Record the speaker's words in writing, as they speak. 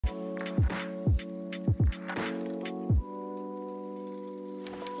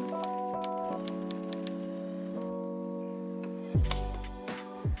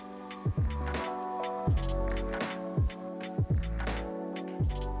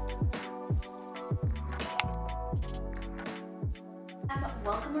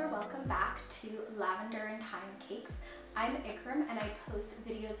welcome back to Lavender and Thyme Cakes. I'm Ikram and I post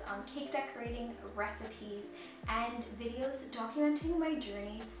videos on cake decorating, recipes, and videos documenting my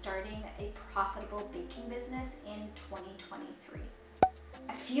journey starting a profitable baking business in 2023.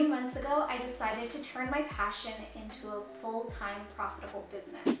 A few months ago, I decided to turn my passion into a full-time profitable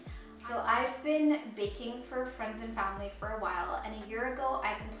business. So I've been baking for friends and family for a while, and a year ago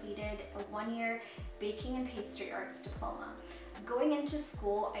I completed a one-year baking and pastry arts diploma. Going into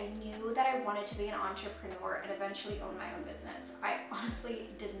school, I knew that I wanted to be an entrepreneur and eventually own my own business. I honestly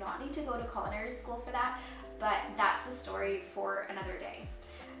did not need to go to culinary school for that, but that's a story for another day.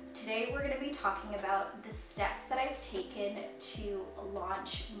 Today we're going to be talking about the steps that I've taken to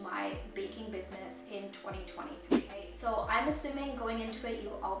launch my baking business in 2023. Okay, so I'm assuming going into it you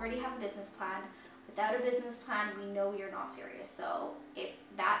already have a business plan. Without a business plan, we know you're not serious. So if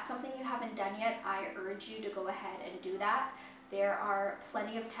that's something you haven't done yet, I urge you to go ahead and do that. There are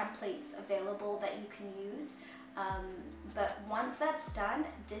plenty of templates available that you can use. But once that's done,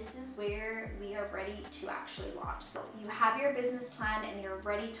 this is where we are ready to actually launch. So you have your business plan and you're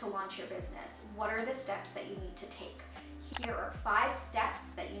ready to launch your business. What are the steps that you need to take? Here are 5 steps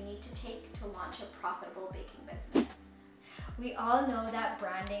that you need to take to launch a profitable baking business. We all know that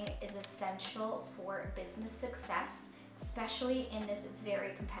branding is essential for business success, especially in this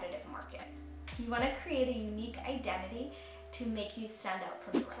very competitive market. You want to create a unique identity to make you stand out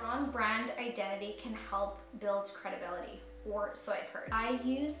from the rest. Strong brand identity can help build credibility, or so I've heard. I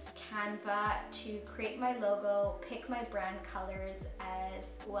used Canva to create my logo, pick my brand colors,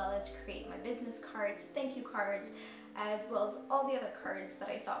 as well as create my business cards, thank you cards, as well as all the other cards that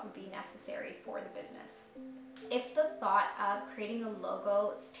I thought would be necessary for the business. If the thought of creating a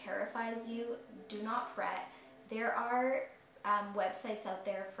logo terrifies you, do not fret. There are websites out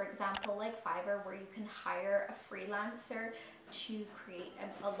there, for example, like Fiverr, where you can hire a freelancer to create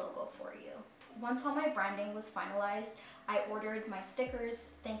a logo for you. Once all my branding was finalized, I ordered my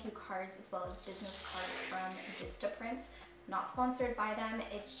stickers, thank you cards, as well as business cards from Vistaprint. Not sponsored by them,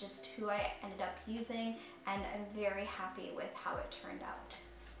 it's just who I ended up using, and I'm very happy with how it turned out.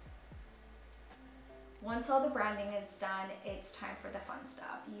 Once all the branding is done, it's time for the fun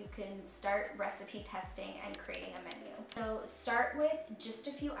stuff. You can start recipe testing and creating a menu. So start with just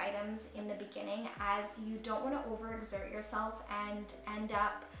a few items in the beginning, as you don't want to overexert yourself and end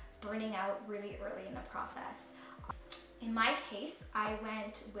up burning out really early in the process. In my case, I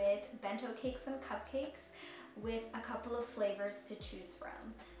went with bento cakes and cupcakes with a couple of flavors to choose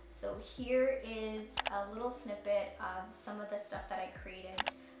from. So here is a little snippet of some of the stuff that I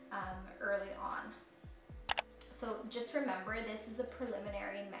created early on. So just remember, this is a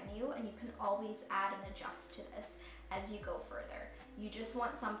preliminary menu and you can always add and adjust to this as you go further. You just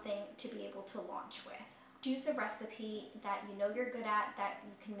want something to be able to launch with. Choose a recipe that you know you're good at, that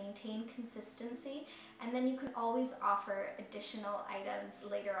you can maintain consistency, and then you can always offer additional items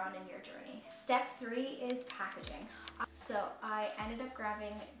later on in your journey. Step 3 is packaging. So I ended up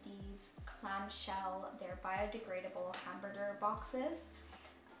grabbing these clamshell, they're biodegradable hamburger boxes.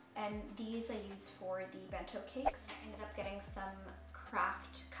 And these I use for the bento cakes. I ended up getting some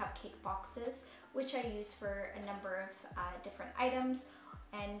craft cupcake boxes, which I use for a number of different items,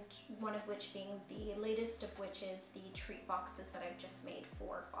 and one of which being the latest of which is the treat boxes that I've just made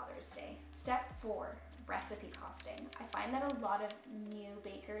for Father's Day. Step 4, recipe costing. I find that a lot of new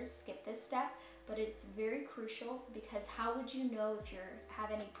bakers skip this step, but it's very crucial, because how would you know if you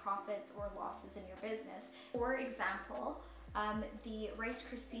have any profits or losses in your business? For example, the Rice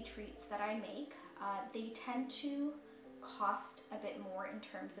Krispie treats that I make, they tend to cost a bit more in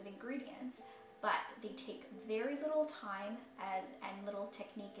terms of ingredients, but they take very little time and little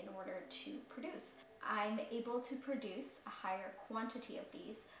technique in order to produce. I'm able to produce a higher quantity of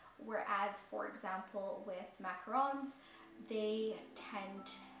these, whereas, for example, with macarons, they tend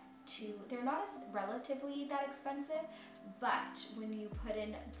to, they're not as relatively that expensive, but when you put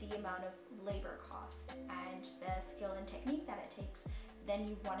in the amount of labor cost and the skill and technique that it takes, then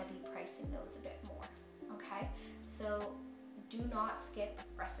you want to be pricing those a bit more, okay? So do not skip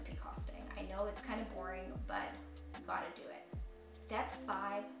recipe costing. I know it's kind of boring, but you gotta do it. Step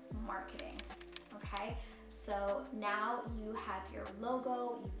 5, marketing, okay? So now you have your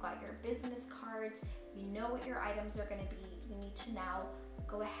logo, you've got your business cards, you know what your items are gonna be. You need to now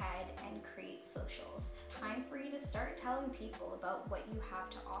go ahead and create socials. Time for you to start telling people about what you have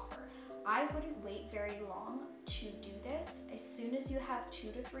to offer. I wouldn't wait very long to do this. As soon as you have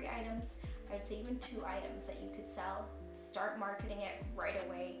 2 to 3 items, I'd say even 2 items that you could sell, start marketing it right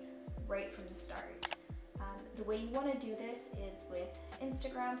away, right from the start. The way you want to do this is with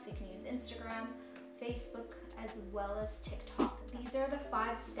Instagram, so you can use Instagram, Facebook, as well as TikTok. These are the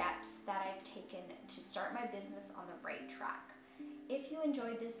 5 steps that I've taken to start my business on the right track. If you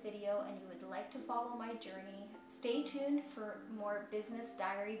enjoyed this video and you would like to follow my journey, stay tuned for more business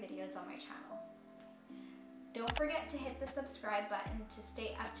diary videos on my channel. Don't forget to hit the subscribe button to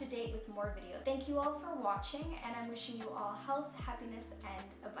stay up to date with more videos. Thank you all for watching, and I'm wishing you all health, happiness,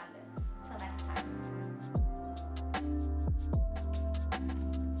 and abundance. Till next time.